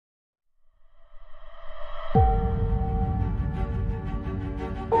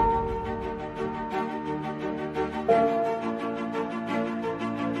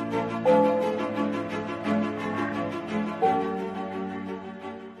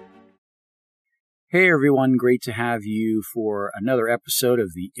Hey everyone, great to have you for another episode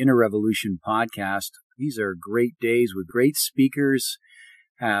of the Inner Revolution podcast. These are great days with great speakers,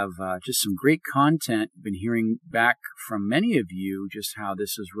 have just some great content. Been hearing back from many of you just how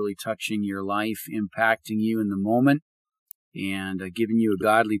this is really touching your life, impacting you in the moment, and giving you a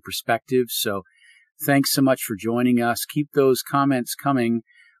godly perspective. So thanks so much for joining us. Keep those comments coming.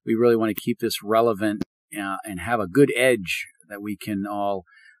 We really want to keep this relevant and have a good edge that we can all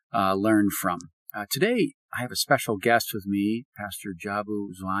learn from. Today, I have a special guest with me, Pastor Jabu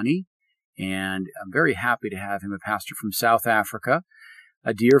Zwane, and I'm very happy to have him, a pastor from South Africa,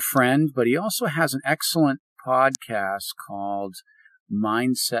 a dear friend, but he also has an excellent podcast called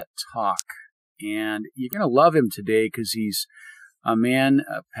Mindset Talk. And you're going to love him today because he's a man,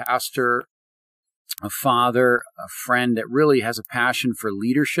 a pastor, a father, a friend that really has a passion for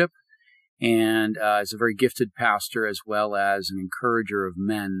leadership and is a very gifted pastor as well as an encourager of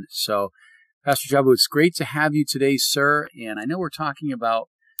men. So, Pastor Jabu, it's great to have you today, sir. And I know we're talking about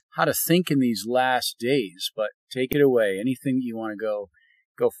how to think in these last days, but take it away. Anything that you want to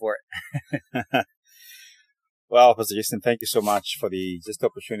go for it. Well, Pastor Jason, thank you so much for the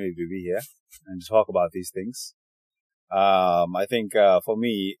opportunity to be here and to talk about these things. I think for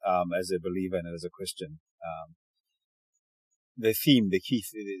me, as a believer and as a Christian, the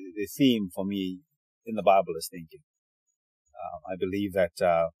theme for me in the Bible is thinking. I believe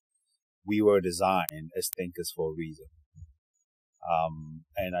that we were designed as thinkers for a reason.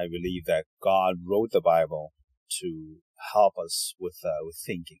 And I believe that God wrote the Bible to help us with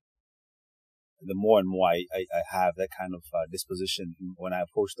thinking. The more and more I have that kind of disposition when I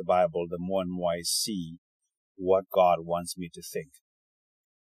approach the Bible, the more and more I see what God wants me to think,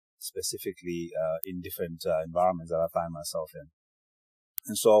 specifically in different environments that I find myself in.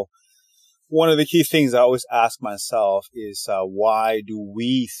 And so one of the key things I always ask myself is, why do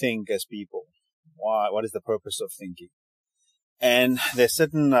we think as people? What is the purpose of thinking? And there's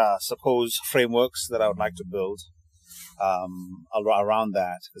certain, frameworks that I would like to build around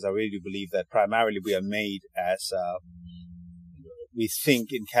that, because I really do believe that primarily we are made as we think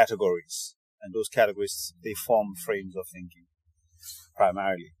in categories, and those categories, they form frames of thinking,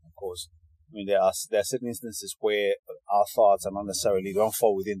 primarily, of course. I mean, there are certain instances where our thoughts are not necessarily don't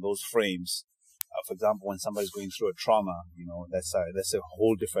fall within those frames. For example, when somebody's going through a trauma, that's a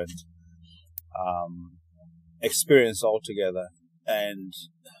whole different experience altogether. And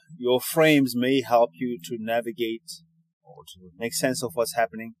your frames may help you to navigate or to make sense of what's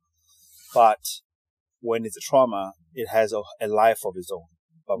happening. But when it's a trauma, it has a life of its own.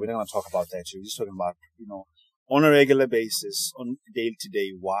 But we're not going to talk about that. We're just talking about, on a regular basis, on day to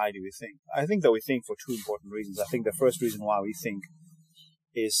day, why do we think? I think that we think for two important reasons. I think the first reason why we think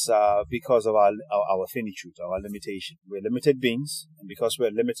is because of our finitude, our limitation. We're limited beings, and because we're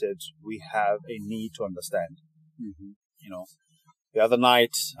limited, we have a need to understand. Mm-hmm. The other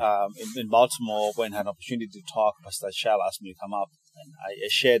night in Baltimore, when I had an opportunity to talk, Pastor Shell asked me to come up, and I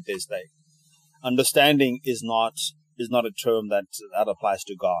shared this, that understanding is not a term that applies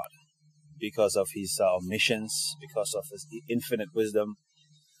to God, because of his omniscience, because of his infinite wisdom,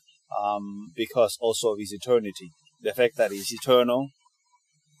 because also of his eternity. The fact that he's eternal,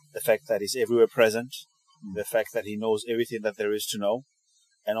 the fact that he's everywhere present, the fact that he knows everything that there is to know,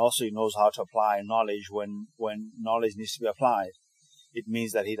 and also he knows how to apply knowledge when knowledge needs to be applied. It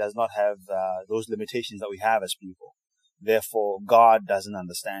means that he does not have those limitations that we have as people. Therefore, God doesn't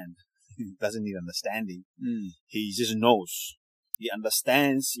understand. He doesn't need understanding. He just knows. He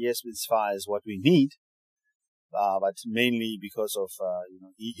understands, yes, as far as what we need, but mainly because of,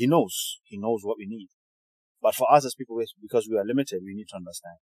 he knows. He knows what we need. But for us as people, because we are limited, we need to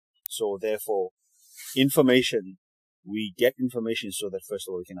understand. So therefore, we get information so that first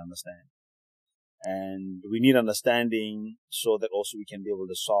of all we can understand. And we need understanding so that also we can be able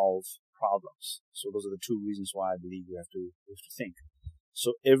to solve problems. So those are the two reasons why I believe we have to think.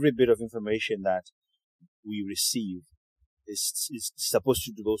 So every bit of information that we receive is supposed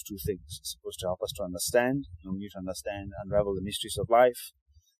to do those two things. It's supposed to help us to understand, and we need to understand, unravel the mysteries of life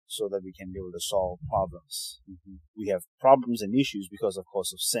so that we can be able to solve problems. Mm-hmm. We have problems and issues because, of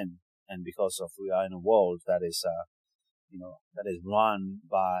course, of sin, and because of we are in a world that is that is run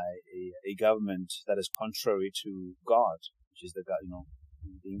by a government that is contrary to God, which is the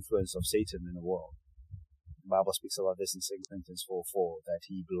influence of Satan in the world. The Bible speaks about this in 2 Corinthians 4:4, that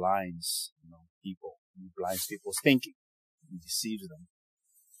he blinds people. He blinds people's thinking. He deceives them.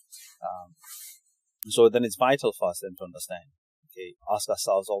 So then it's vital for us then to understand. Okay, ask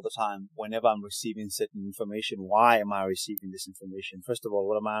ourselves all the time, whenever I'm receiving certain information, why am I receiving this information? First of all,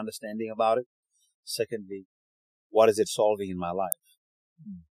 what am I understanding about it? Secondly, what is it solving in my life?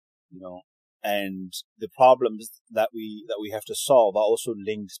 And the problems that we have to solve are also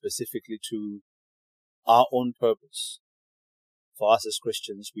linked specifically to our own purpose. For us as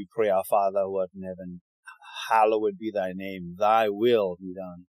Christians, we pray, Our Father who art in heaven, hallowed be thy name, thy will be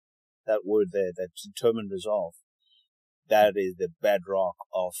done. That word there, that determined resolve, that is the bedrock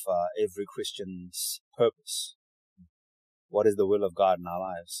of every Christian's purpose. What is the will of God in our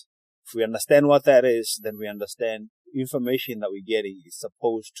lives? If we understand what that is, then we understand information that we're getting is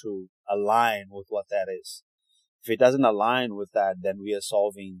supposed to align with what that is. If it doesn't align with that, then we are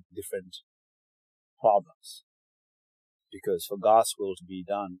solving different problems. Because for God's will to be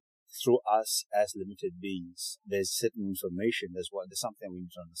done through us as limited beings, there's certain information, there's something we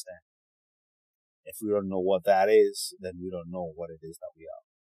need to understand. If we don't know what that is, then we don't know what it is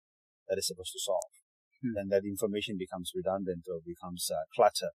that is supposed to solve. Then that information becomes redundant or becomes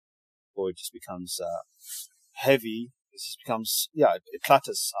clutter, or it just becomes heavy. It just becomes, it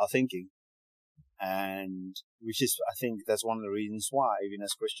clutters our thinking. And which is, I think that's one of the reasons why, even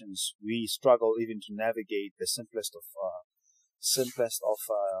as Christians, we struggle even to navigate the simplest of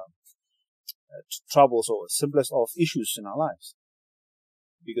troubles or simplest of issues in our lives,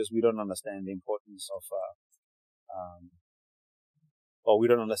 because we don't understand the importance of, or we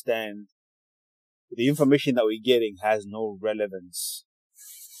don't understand the information that we're getting has no relevance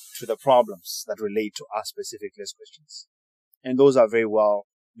to the problems that relate to us specifically as Christians, and those are very well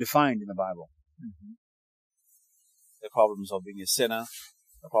defined in the Bible. Mm-hmm. The problems of being a sinner,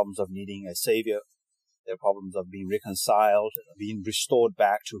 the problems of needing a savior, the problems of being reconciled, being restored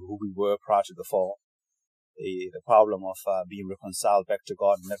back to who we were prior to the fall, the problem of being reconciled back to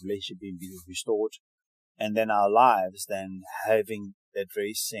God and that relationship being restored, and then our lives then having that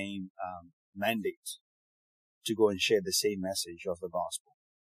very same mandate to go and share the same message of the gospel,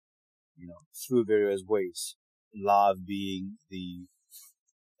 through various ways. Love being the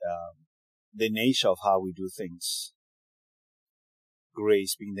nature of how we do things.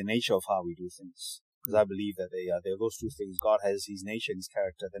 Grace being the nature of how we do things. Because I believe that they are those two things. God has His nature and His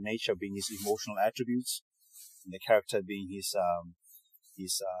character. The nature being His emotional attributes, and the character being His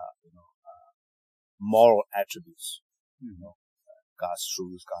moral attributes. God's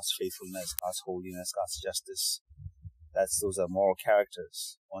truth, God's faithfulness, God's holiness, God's justice. Those are moral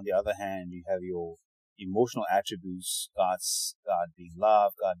characters. On the other hand, you have your emotional attributes, God being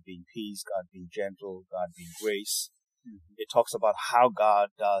love, God being peace, God being gentle, God being grace. Mm-hmm. It talks about how God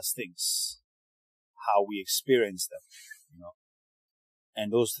does things, how we experience them,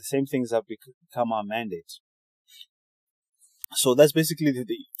 and those the same things have become our mandate. So that's basically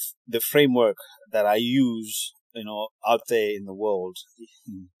the framework that I use, out there in the world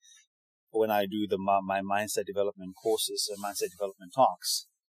when I do my mindset development courses and mindset development talks.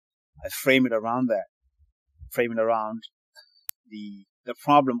 I frame it around that. Frame it around the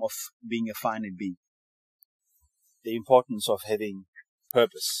problem of being a finite being, the importance of having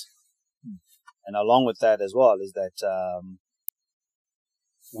purpose, and along with that as well is that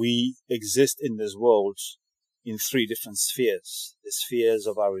we exist in this world in three different spheres: the spheres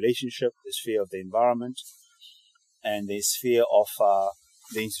of our relationship, the sphere of the environment, and the sphere of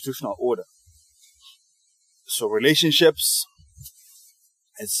the institutional order. So relationships,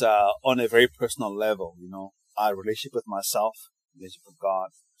 it's on a very personal level, our relationship with myself, relationship with God,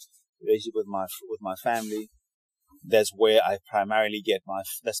 relationship with my family. That's where I primarily get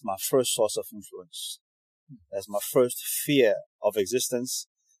that's my first source of influence. That's my first sphere of existence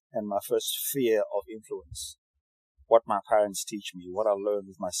and my first sphere of influence. What my parents teach me, what I learn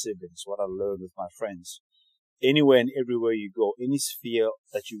with my siblings, what I learn with my friends. Anywhere and everywhere you go, any sphere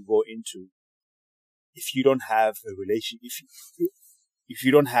that you go into, if you don't have a if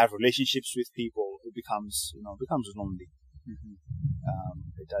you don't have relationships with people, it becomes lonely. Mm-hmm.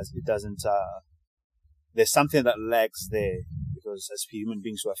 It doesn't. There's something that lacks there, because as human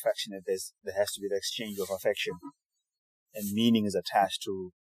beings who are affectionate, there has to be the exchange of affection, and meaning is attached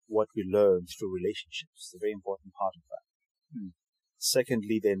to what we learn through relationships. It's a very important part of that.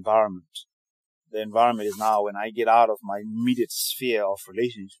 Secondly, the environment. The environment is now, when I get out of my immediate sphere of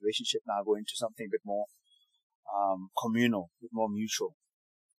relationship, now go into something a bit more communal, a bit more mutual.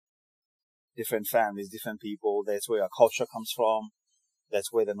 Different families, different people. That's where our culture comes from.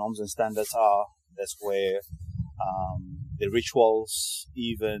 That's where the norms and standards are. That's where the rituals,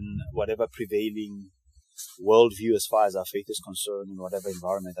 even whatever prevailing worldview as far as our faith is concerned, in whatever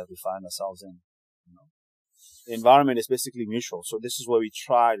environment that we find ourselves in. The environment is basically mutual. So this is where we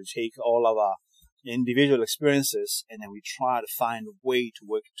try to take all of our individual experiences, and then we try to find a way to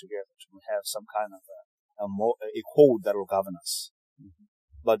work together, to have some kind of a code that will govern us. Mm-hmm.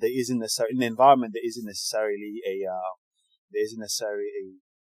 But there isn't necessarily, in the environment, there isn't necessarily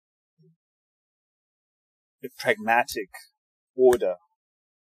pragmatic order,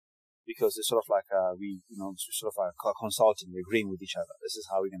 because it's sort of like it's sort of like consulting, we're agreeing with each other. This is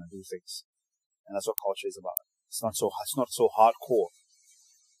how we're going to do things, and that's what culture is about. It's not so hardcore.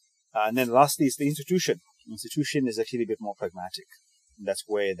 And then lastly is the institution. The institution is actually a bit more pragmatic. And that's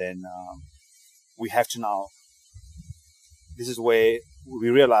where then we have to now. This is where we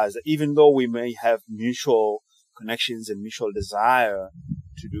realize that even though we may have mutual connections and mutual desire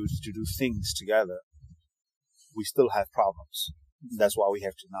to do things together, we still have problems. That's why we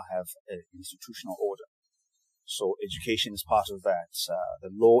have to now have an institutional order. So education is part of that. The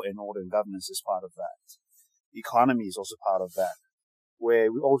law and order and governance is part of that. The economy is also part of that.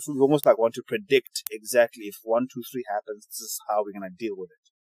 Where we almost like want to predict exactly if 1, 2, 3 happens, this is how we're going to deal with it.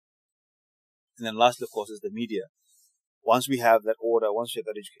 And then lastly, of course, is the media. Once we have that order, once we have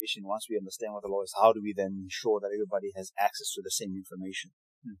that education, once we understand what the law is, how do we then ensure that everybody has access to the same information?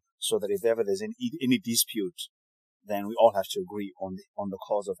 So that if ever there's any dispute, then we all have to agree on the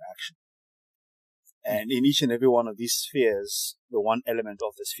cause of action. And in each and every one of these spheres, the one element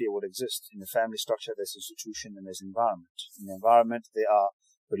of the sphere would exist. In the family structure, there's institution and there's environment. In the environment, there are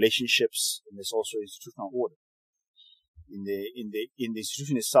relationships and there's also institutional order. In the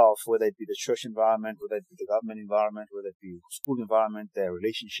institution itself, whether it be the church environment, whether it be the government environment, whether it be school environment, there are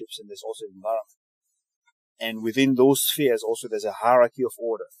relationships and there's also environment. And within those spheres, also there's a hierarchy of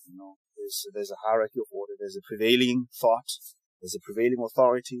order. There's a hierarchy of order. There's a prevailing thought. There's a prevailing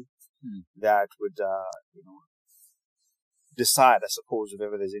authority that would, decide, I suppose, if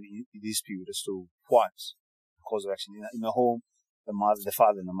ever there's any dispute as to what cause of action. In the home, the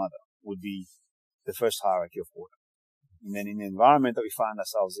father and the mother would be the first hierarchy of order. And then in the environment that we find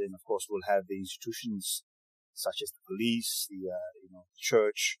ourselves in, of course, we'll have the institutions such as the police, the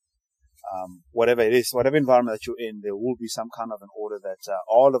church, whatever it is, whatever environment that you're in, there will be some kind of an order that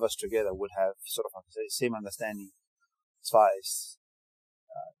all of us together would have sort of the same understanding as far as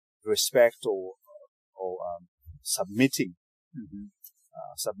respect or submitting,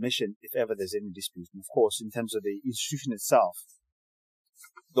 submission if ever there's any dispute. And of course, in terms of the institution itself,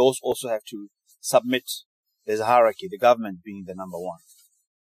 those also have to submit. There's a hierarchy, the government being the number one,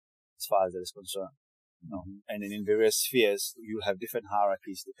 as far as that is concerned. And then in various spheres, you'll have different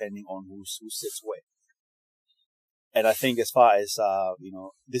hierarchies depending on who sits where. And I think as far as,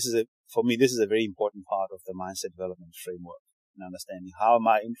 for me, this is a very important part of the mindset development framework, and understanding how am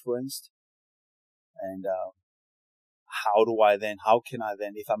I influenced, and how can I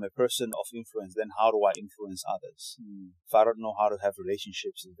then, if I'm a person of influence, then how do I influence others? If I don't know how to have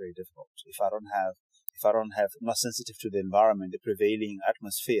relationships, it's very difficult. If I don't have, I'm not sensitive to the environment, the prevailing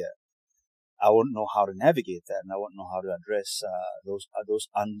atmosphere, I won't know how to navigate that, and I won't know how to address those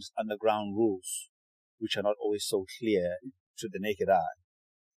underground rules, which are not always so clear to the naked eye.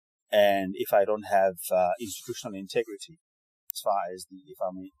 And if I don't have institutional integrity, as far as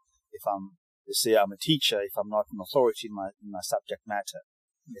say I'm a teacher, if I'm not an authority in my subject matter,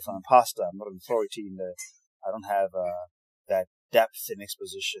 if I'm a pastor, I'm not an authority I don't have that depth in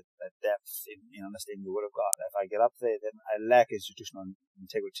exposition, that depth in understanding the Word of God. If I get up there, then I lack institutional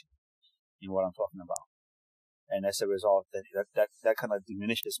integrity in what I'm talking about. And as a result, that kind of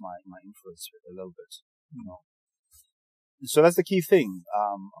diminishes my influence a little bit, So that's the key thing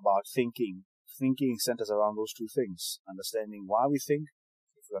about thinking. Thinking centers around those two things: understanding why we think.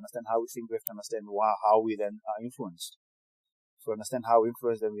 If we understand how we think, we have to understand how we then are influenced. If we understand how we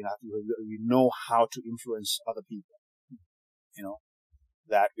influence, then we know how to influence other people.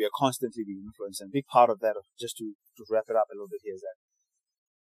 That we are constantly being influenced. And a big part of that, just to wrap it up a little bit here, is that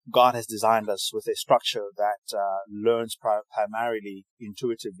God has designed us with a structure that learns primarily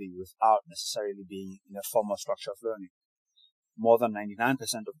intuitively without necessarily being in a formal structure of learning. More than 99% of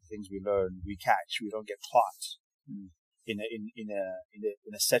the things we learn, we catch. We don't get taught in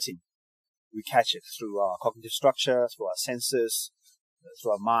a setting. We catch it through our cognitive structure, through our senses,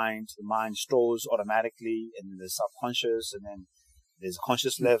 through our mind. The mind stores automatically, and then there's subconscious, and then there's a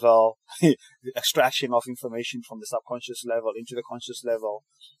conscious level, the extraction of information from the subconscious level into the conscious level.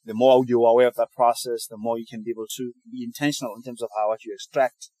 The more you are aware of that process, the more you can be able to be intentional in terms of what you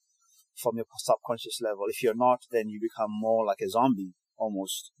extract from your subconscious level. If you're not, then you become more like a zombie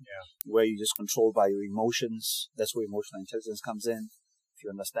almost, where you're just controlled by your emotions. That's where emotional intelligence comes in. If you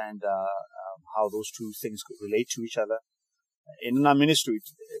understand how those two things could relate to each other. In our ministry,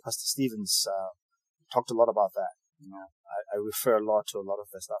 Pastor Stevens talked a lot about that. I refer a lot to a lot of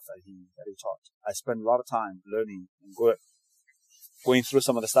the stuff that he taught. I spend a lot of time learning and going through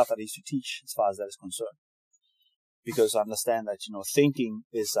some of the stuff that he used to teach as far as that is concerned. Because I understand that, thinking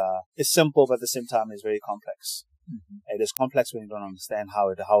is simple, but at the same time is very complex. It is complex when you don't understand how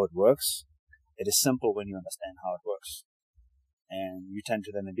it works. It is simple when you understand how it works, and you tend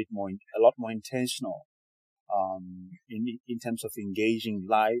to then a lot more intentional in terms of engaging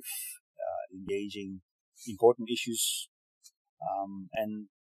life, engaging important issues, and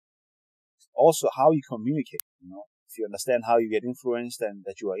also how you communicate. If you understand how you get influenced and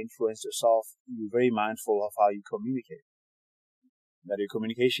that you are influenced yourself, you're very mindful of how you communicate. That your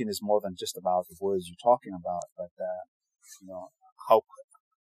communication is more than just about the words you're talking about, but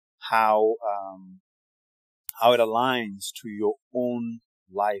how it aligns to your own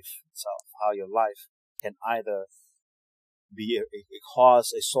life itself. How your life can either be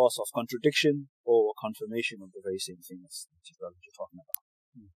a source of contradiction or confirmation of the very same thing that you're talking about.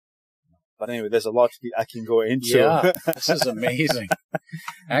 But anyway, there's a lot I can go into. Yeah, this is amazing.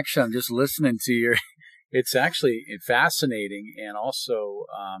 Actually, I'm just listening to it's actually fascinating, and also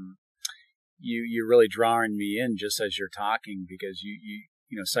you're really drawing me in just as you're talking, because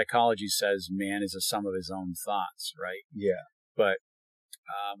psychology says man is a sum of his own thoughts, right? Yeah. But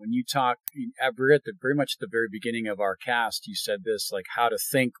when you talk, we're at very much the very beginning of our cast, you said this, like how to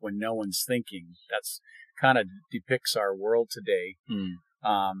think when no one's thinking. That's kind of depicts our world today.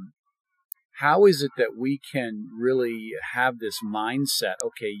 How is it that we can really have this mindset?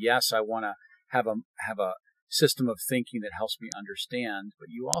 Okay, yes, I want to have a system of thinking that helps me understand, but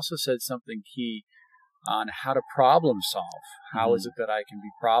you also said something key on how to problem solve. How is it that I can be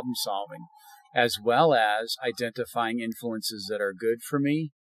problem solving, as well as identifying influences that are good for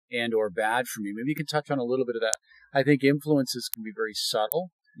me and or bad for me? Maybe you can touch on a little bit of that. I think influences can be very subtle,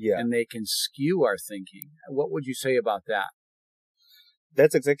 and they can skew our thinking. What would you say about that?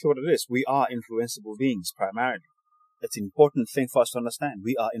 That's exactly what it is. We are influenceable beings primarily. It's an important thing for us to understand.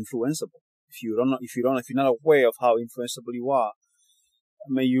 We are influenceable. If you're not aware of how influenceable you are, I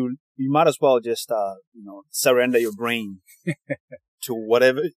mean, you might as well just surrender your brain to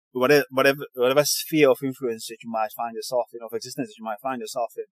whatever sphere of influence that you might find yourself in, of existence that you might find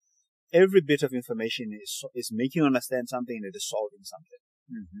yourself in. Every bit of information is making you understand something, and it is solving something.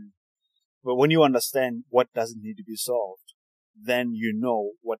 But when you understand what doesn't need to be solved, then you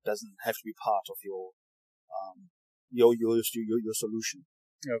know what doesn't have to be part of your solution.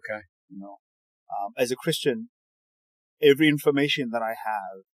 Okay. As a Christian, every information that I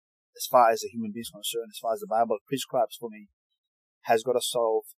have, as far as a human being is concerned, as far as the Bible prescribes for me, has got to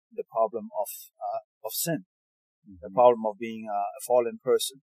solve the problem of sin, the problem of being a fallen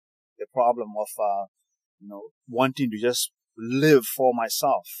person, the problem of wanting to just live for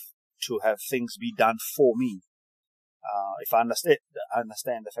myself, to have things be done for me. If I understand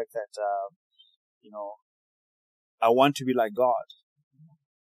the fact that I want to be like God.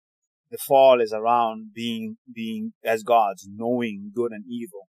 The fall is around being as gods, knowing good and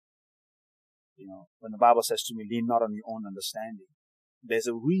evil. When the Bible says to me, lean not on your own understanding, there's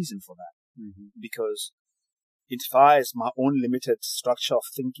a reason for that. Because as far as my own limited structure of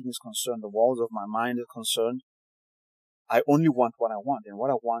thinking is concerned, the walls of my mind are concerned, I only want what I want. And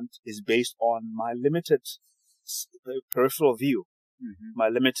what I want is based on my limited peripheral view, my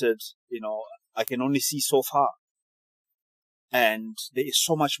limited, I can only see so far. And there is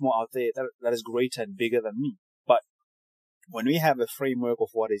so much more out there that is greater and bigger than me. But when we have a framework of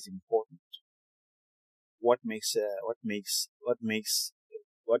what is important, what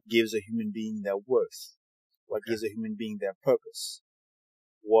gives a human being their worth, what gives a human being their purpose,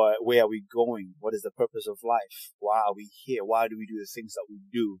 where are we going? What is the purpose of life? Why are we here? Why do we do the things that we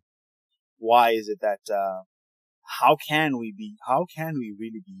do? Why is it that, how can we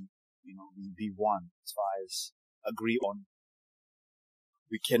really be one, as far as agree on,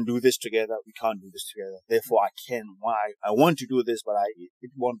 we can do this together, we can't do this together. Therefore, I want to do this, but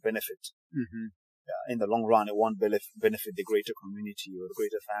it won't benefit. In the long run, it won't benefit the greater community or the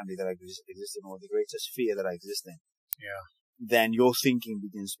greater family that I exist in, or the greater sphere that I exist in. Then your thinking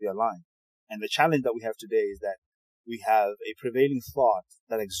begins to be aligned. And the challenge that we have today is that we have a prevailing thought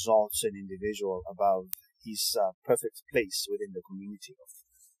that exalts an individual above his perfect place within the community of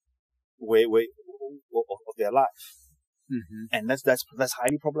their life. And that's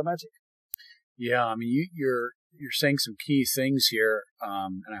highly problematic. Yeah, I mean, you're saying some key things here,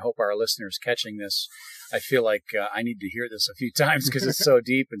 and I hope our listeners catching this. I feel like I need to hear this a few times because it's so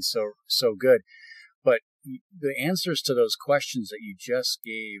deep and so good. But the answers to those questions that you just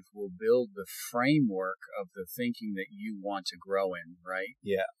gave will build the framework of the thinking that you want to grow in, right?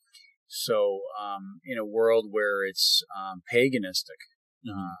 Yeah. So in a world where it's paganistic,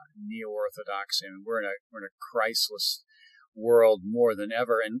 neo-orthodox, and we're in a Christless world more than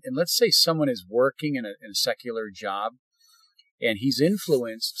ever. And let's say someone is working in a secular job, and he's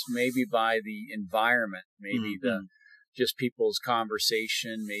influenced maybe by the environment, maybe just people's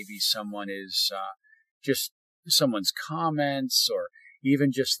conversation. Maybe someone is just someone's comments, or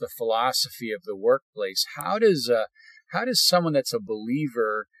even just the philosophy of the workplace. How does someone that's a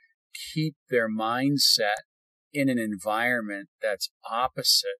believer keep their mindset in an environment that's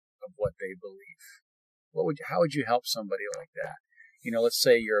opposite of what they believe? How would you help somebody like that? Let's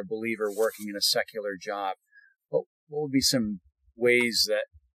say you're a believer working in a secular job. What would be some ways that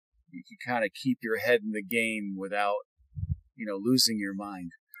you can kind of keep your head in the game without, losing your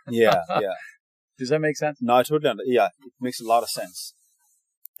mind? Yeah. Does that make sense? No, I totally understand. Yeah, it makes a lot of sense.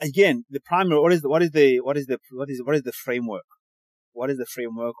 Again, the primary, what is the framework? What is the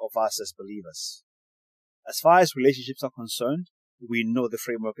framework of us as believers? As far as relationships are concerned, we know the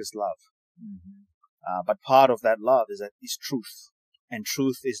framework is love. Mm-hmm. But part of that love is truth, and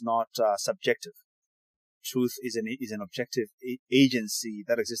truth is not subjective. Truth is an objective agency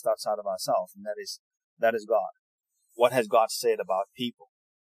that exists outside of ourselves, and that is God. What has God said about people?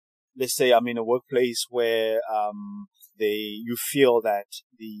 Let's say I'm in a workplace where you feel that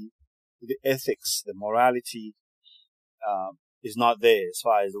the ethics, the morality is not there as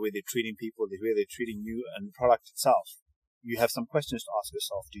far as the way they're treating people, the way they're treating you, and the product itself. You have some questions to ask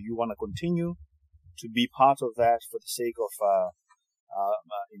yourself. Do you want to continue to be part of that for the sake of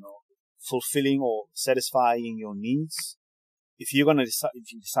fulfilling or satisfying your needs? If you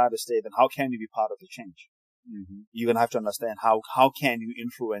decide to stay, then how can you be part of the change? Mm-hmm. You're going to have to understand how can you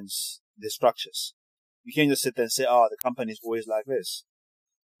influence the structures. You can't just sit there and say, the company is always like this.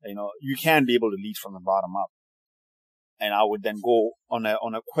 You can be able to lead from the bottom up. And I would then go on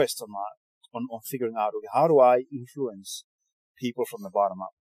a quest on figuring out, okay, how do I influence people from the bottom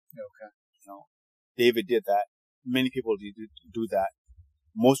up? Okay. David did that. Many people do that.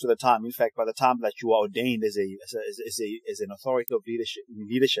 Most of the time, in fact, by the time that you are ordained as an authority of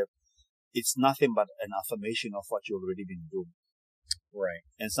leadership, it's nothing but an affirmation of what you've already been doing. Right.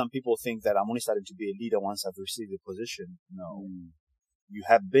 And some people think that I'm only starting to be a leader once I've received a position. No. You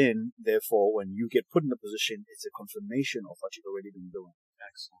have been, therefore, when you get put in a position, it's a confirmation of what you've already been doing.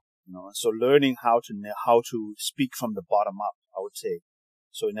 Excellent. So learning how to speak from the bottom up, I would say.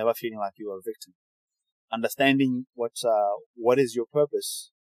 So you're never feeling like you are a victim. Understanding what is your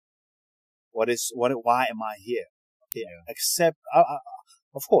purpose? Why am I here? Okay. Yeah.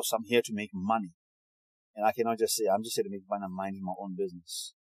 Of course, I'm here to make money. And I cannot just say, I'm just here to make money, I'm minding my own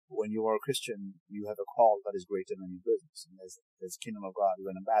business. When you are a Christian, you have a call that is greater than your business. And there's kingdom of God.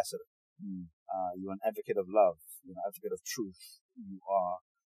 You're an ambassador. You're an advocate of love. You're an advocate of truth. You are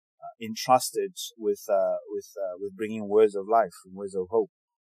entrusted with bringing words of life and words of hope.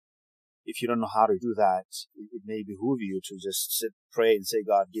 If you don't know how to do that, it may behoove you to just pray and say,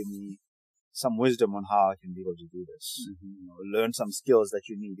 God, give me some wisdom on how I can be able to do this. Mm-hmm. Learn some skills that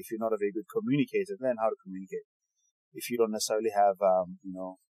you need. If you're not a very good communicator, learn how to communicate. If you don't necessarily have,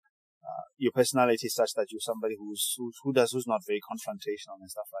 your personality is such that you're somebody who's not very confrontational and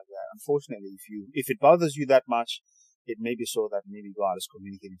stuff like that. Unfortunately, if it bothers you that much, it may be so that maybe God is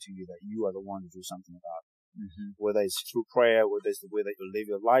communicating to you that you are the one to do something about it. Mm-hmm. Whether it's through prayer, whether it's the way that you live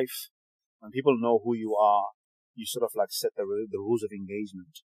your life. When people know who you are, you sort of like set the rules of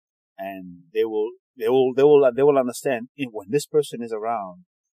engagement, and they will understand when this person is around.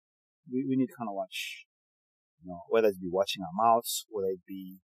 We need to kind of watch, whether it be watching our mouths, whether it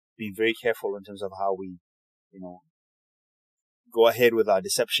be being very careful in terms of how we, go ahead with our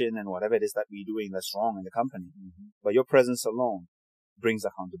deception and whatever it is that we're doing that's wrong in the company. Mm-hmm. But your presence alone brings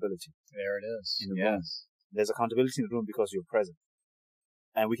accountability. There it is. In the room. There's accountability in the room because you're present.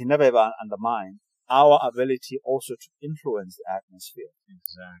 And we can never ever undermine our ability also to influence the atmosphere.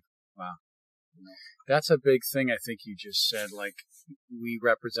 Exactly. Wow. That's a big thing I think you just said. Like, we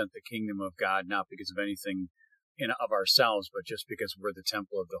represent the kingdom of God not because of anything of ourselves, but just because we're the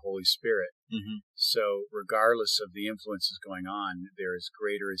temple of the Holy Spirit. Mm-hmm. So regardless of the influences going on, there is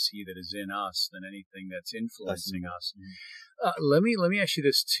greater is He that is in us than anything that's influencing us. Mm-hmm. Let me ask you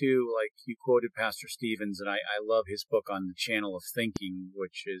this too. Like, you quoted Pastor Stevens, and I love his book on the Channel of Thinking,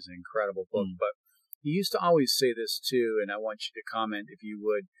 which is an incredible book. Mm-hmm. But he used to always say this too, and I want you to comment, if you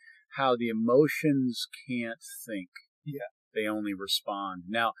would, how the emotions can't think. Yeah. They only respond.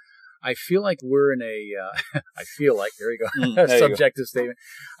 Now, I feel like we're in there you go, subjective statement.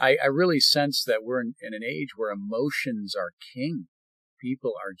 I really sense that we're in an age where emotions are king.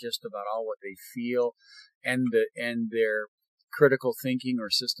 People are just about all what they feel, and their critical thinking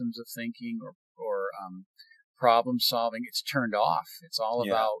or systems of thinking or problem solving, it's turned off. It's all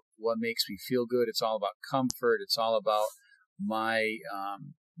about what makes me feel good. It's all about comfort. It's all about my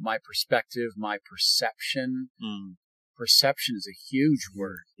perspective, my perception. Perception is a huge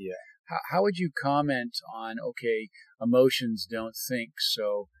word. Yeah. How would you comment on, okay, emotions don't think,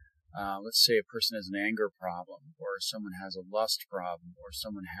 so let's say a person has an anger problem, or someone has a lust problem, or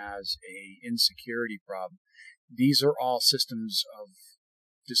someone has a insecurity problem. These are all systems of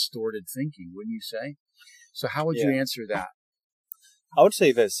distorted thinking, wouldn't you say? So how would you answer that? I would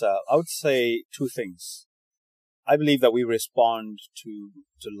say this. I would say two things. I believe that we respond to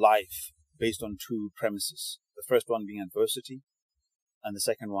life based on two premises. The first one being adversity, and the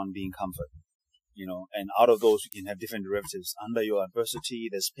second one being comfort. And out of those, you can have different derivatives. Under your adversity,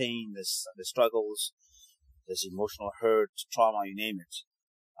 there's pain, there's struggles, there's emotional hurt, trauma, you name it.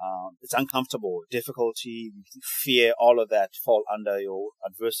 It's uncomfortable, difficulty, fear, all of that fall under your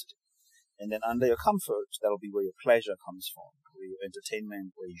adversity. And then under your comfort, that'll be where your pleasure comes from, where your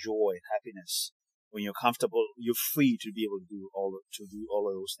entertainment, where your joy, happiness. When you're comfortable, you're free to be able to do all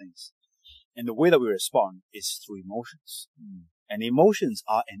of those things. And the way that we respond is through emotions. And emotions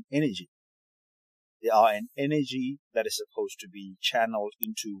are an energy. They are an energy that is supposed to be channeled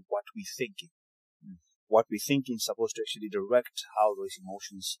into what we're thinking. What we're thinking is supposed to actually direct how those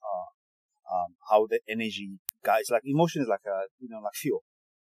emotions are, how the energy guides. Like emotion is like like fuel.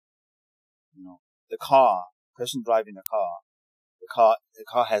 The person driving the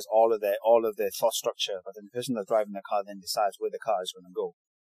car has all of their thought structure, but then the person that's driving the car then decides where the car is going to go.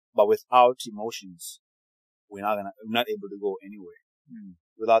 But without emotions, we're not able to go anywhere.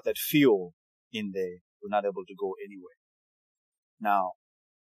 Without that fuel in there, we're not able to go anywhere. Now,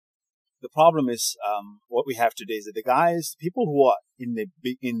 the problem is, what we have today is that people who are in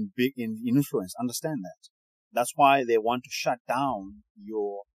influence understand that. That's why they want to shut down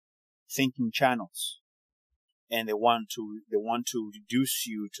your thinking channels, and they want to reduce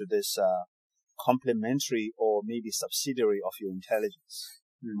you to this complementary or maybe subsidiary of your intelligence.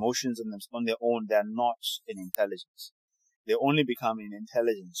 Emotions on their own, they're not an intelligence. They only become an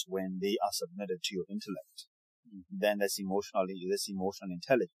intelligence when they are submitted to your intellect. Then that's emotional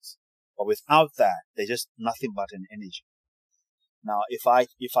intelligence. But without that, they're just nothing but an energy. Now, if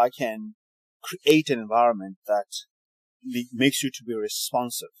I can create an environment that makes you to be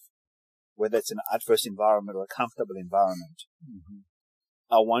responsive, whether it's an adverse environment or a comfortable environment,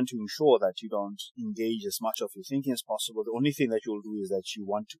 I want to ensure that you don't engage as much of your thinking as possible. The only thing that you'll do is that you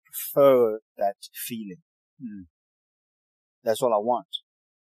want to prefer that feeling. That's all I want.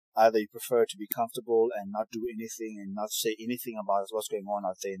 Either you prefer to be comfortable and not do anything and not say anything about what's going on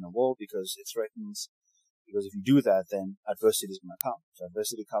out there in the world because it threatens. Because if you do that, then adversity is going to come. If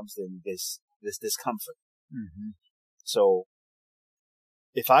adversity comes, then there's discomfort. So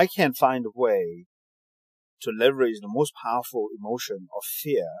if I can find a way to leverage the most powerful emotion of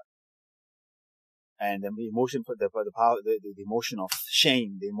fear and the emotion, the emotion of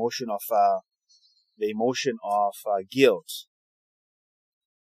shame, the emotion of guilt.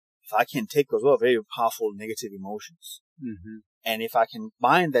 If I can take those very powerful negative emotions, and if I can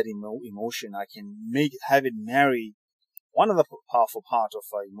bind that emotion, I can have it marry one of the powerful parts of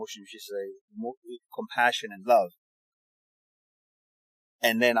emotion, which is compassion and love,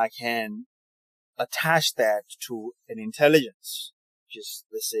 and then I can attach that to an intelligence, which is,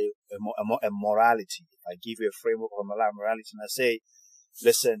 let's say, a morality. I give you a framework of morality, and I say,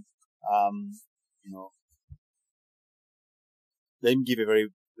 listen, let me give you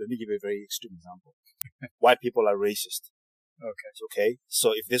a very extreme example. White people are racist. Okay.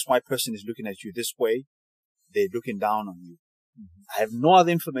 So if this white person is looking at you this way, they're looking down on you. I have no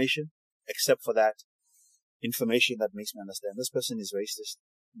other information except for that information that makes me understand this person is racist.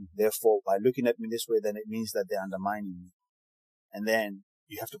 Therefore, by looking at me this way, then it means that they're undermining me. And then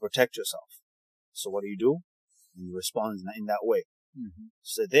you have to protect yourself. So what do? And you respond in that way.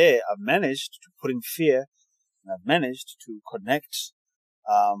 So there, I've managed to put in fear, and I've managed to connect,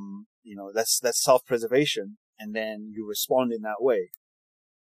 that's self-preservation, and then you respond in that way.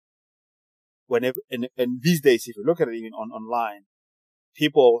 And these days, if you look at it even online,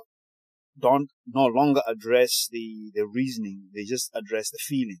 people don't no longer address the reasoning, they just address the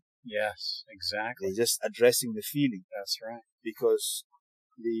feeling. Yes, exactly. They're just addressing the feeling. That's right. Because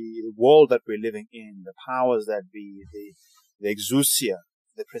the world that we're living in, the powers that be, the exousia,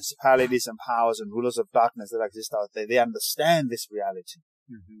 the principalities and powers and rulers of darkness that exist out there, they understand this reality.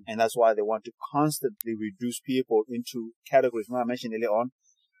 And that's why they want to constantly reduce people into categories. I mentioned earlier on,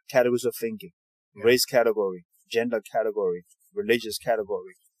 categories of thinking, race category, gender category, religious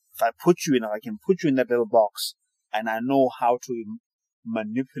category. If I can put you in that little box, and I know how to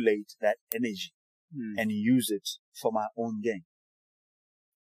manipulate that energy and use it for my own gain.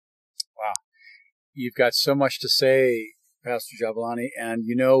 Wow. You've got so much to say, Pastor Jabulani, and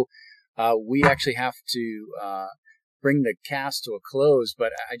we actually have to bring the cast to a close,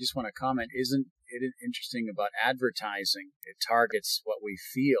 but I just want to comment, isn't it interesting about advertising? It targets what we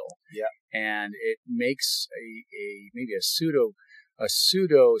feel. Yeah. And it makes maybe a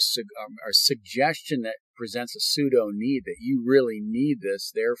suggestion that presents a pseudo need that you really need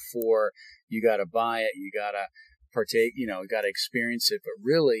this, therefore you got to buy it, you got to partake, you got to experience it. But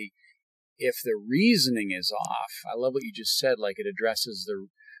really, if the reasoning is off, I love what you just said, like it addresses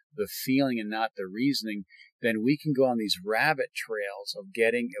the feeling and not the reasoning, then we can go on these rabbit trails of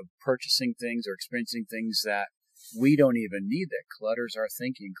purchasing things or experiencing things that we don't even need, that clutters our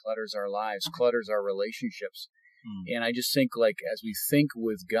thinking, clutters our lives, clutters our relationships. And I just think, like, as we think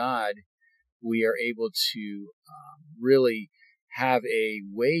with God, we are able to really have a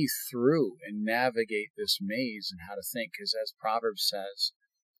way through and navigate this maze and how to think. Because as Proverbs says,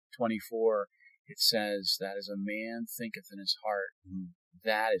 24, it says that as a man thinketh in his heart,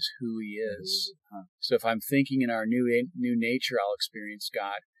 that is who he is. So if I'm thinking in our new nature, I'll experience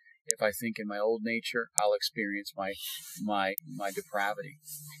God. If I think in my old nature, I'll experience my depravity.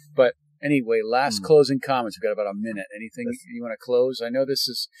 But anyway, last closing comments. We've got about a minute. Anything you want to close? I know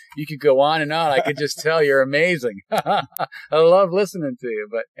you could go on and on. I could just tell you're amazing. I love listening to you.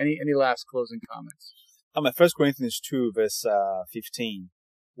 But any last closing comments? 1 Corinthians 2, verse 15,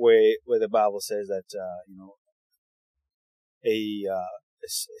 where the Bible says that, a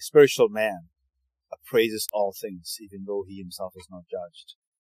spiritual man appraises all things, even though he himself is not judged.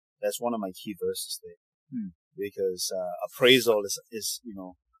 That's one of my key verses there, because appraisal is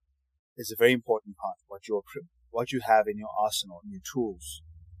a very important part. What you have in your arsenal, in your tools.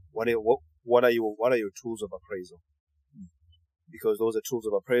 What are your tools of appraisal? Because those are tools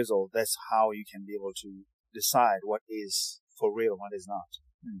of appraisal. That's how you can be able to decide what is for real and what is not.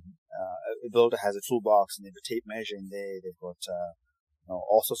 A builder has a toolbox and they have a tape measure in there. They've got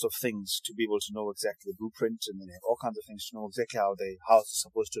all sorts of things to be able to know exactly the blueprint, and then they have all kinds of things to know exactly how the house is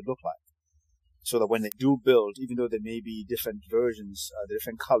supposed to look like. So that when they do build, even though there may be different versions,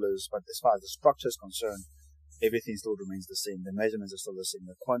 different colors, but as far as the structure is concerned, everything still remains the same. The measurements are still the same.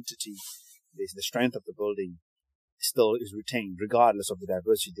 The quantity, the strength of the building still is retained, regardless of the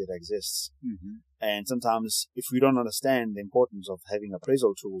diversity that exists. And sometimes, if we don't understand the importance of having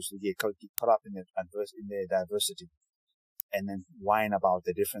appraisal tools, we get caught up in their diversity, and then whine about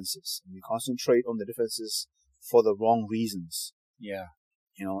the differences. And we concentrate on the differences for the wrong reasons. Yeah.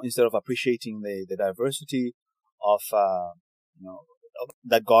 Instead of appreciating the diversity of,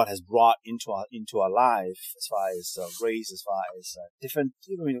 that God has brought into our life, as far as race, as far as different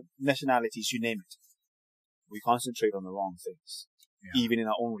nationalities, you name it. We concentrate on the wrong things. Yeah. Even in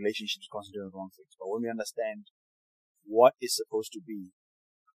our own relationships, we concentrate on the wrong things. But when we understand what is supposed to be,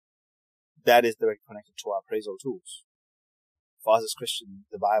 that is directly connected to our appraisal tools. For us as Christians,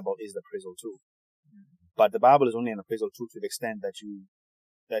 the Bible is the appraisal tool. But the Bible is only an appraisal tool to the extent that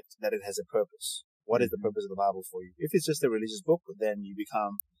it has a purpose. What is the purpose of the Bible for you? If it's just a religious book, then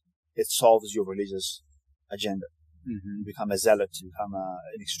it solves your religious agenda. You become a zealot, you become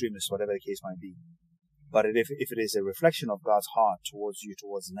an extremist, whatever the case might be. But if it is a reflection of God's heart towards you,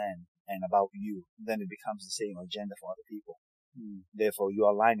 towards men, and about you, then it becomes the same agenda for other people. Therefore, you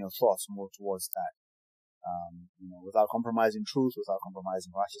align your thoughts more towards that. Without compromising truth, without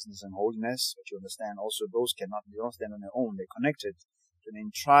compromising righteousness and holiness, but you understand also they don't stand on their own. They're connected to an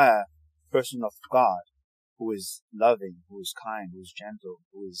entire person of God who is loving, who is kind, who is gentle,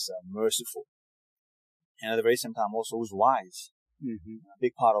 who is merciful. And at the very same time also who's wise. A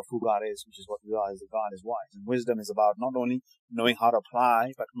big part of who God is, which is what we are, is that God is wise. And wisdom is about not only knowing how to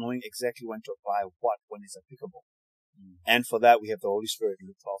apply, but knowing exactly when to apply what, when it's applicable. And for that, we have the Holy Spirit.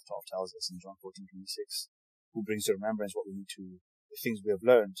 Luke 12:12 tells us in John 14:26, who brings to remembrance the things we have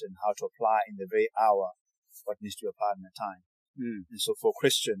learned and how to apply in the very hour what needs to be applied in that time. And so for a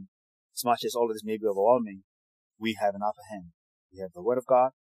Christian, as much as all of this may be overwhelming, we have an upper hand. We have the Word of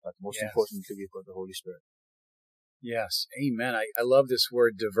God, but most importantly, we've got the Holy Spirit. Yes, amen. I love this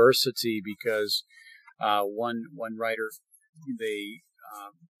word diversity because one writer,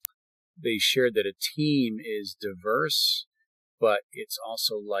 they shared that a team is diverse, but it's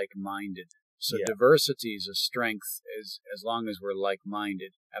also like-minded. So diversity is a strength as long as we're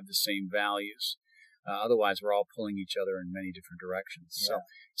like-minded, have the same values. Otherwise, we're all pulling each other in many different directions. So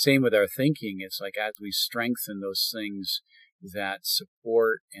same with our thinking. It's like as we strengthen those things that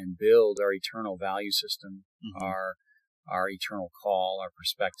support and build our eternal value system, our eternal call, our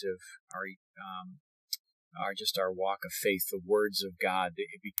perspective, our walk of faith, the words of God,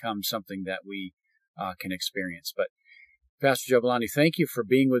 it becomes something that we can experience. But Pastor Jabulani, thank you for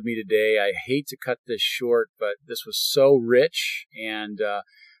being with me today. I hate to cut this short, but this was so rich and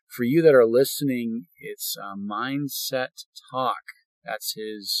For you that are listening, it's Mindset Talk. That's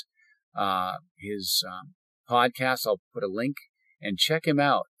his podcast. I'll put a link and check him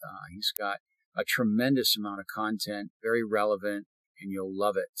out. He's got a tremendous amount of content, very relevant, and you'll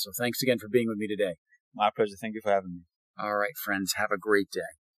love it. So thanks again for being with me today. My pleasure. Thank you for having me. All right, friends, have a great day.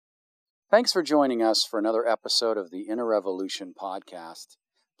 Thanks for joining us for another episode of the Inner Revolution podcast.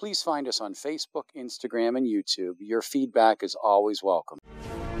 Please find us on Facebook, Instagram, and YouTube. Your feedback is always welcome.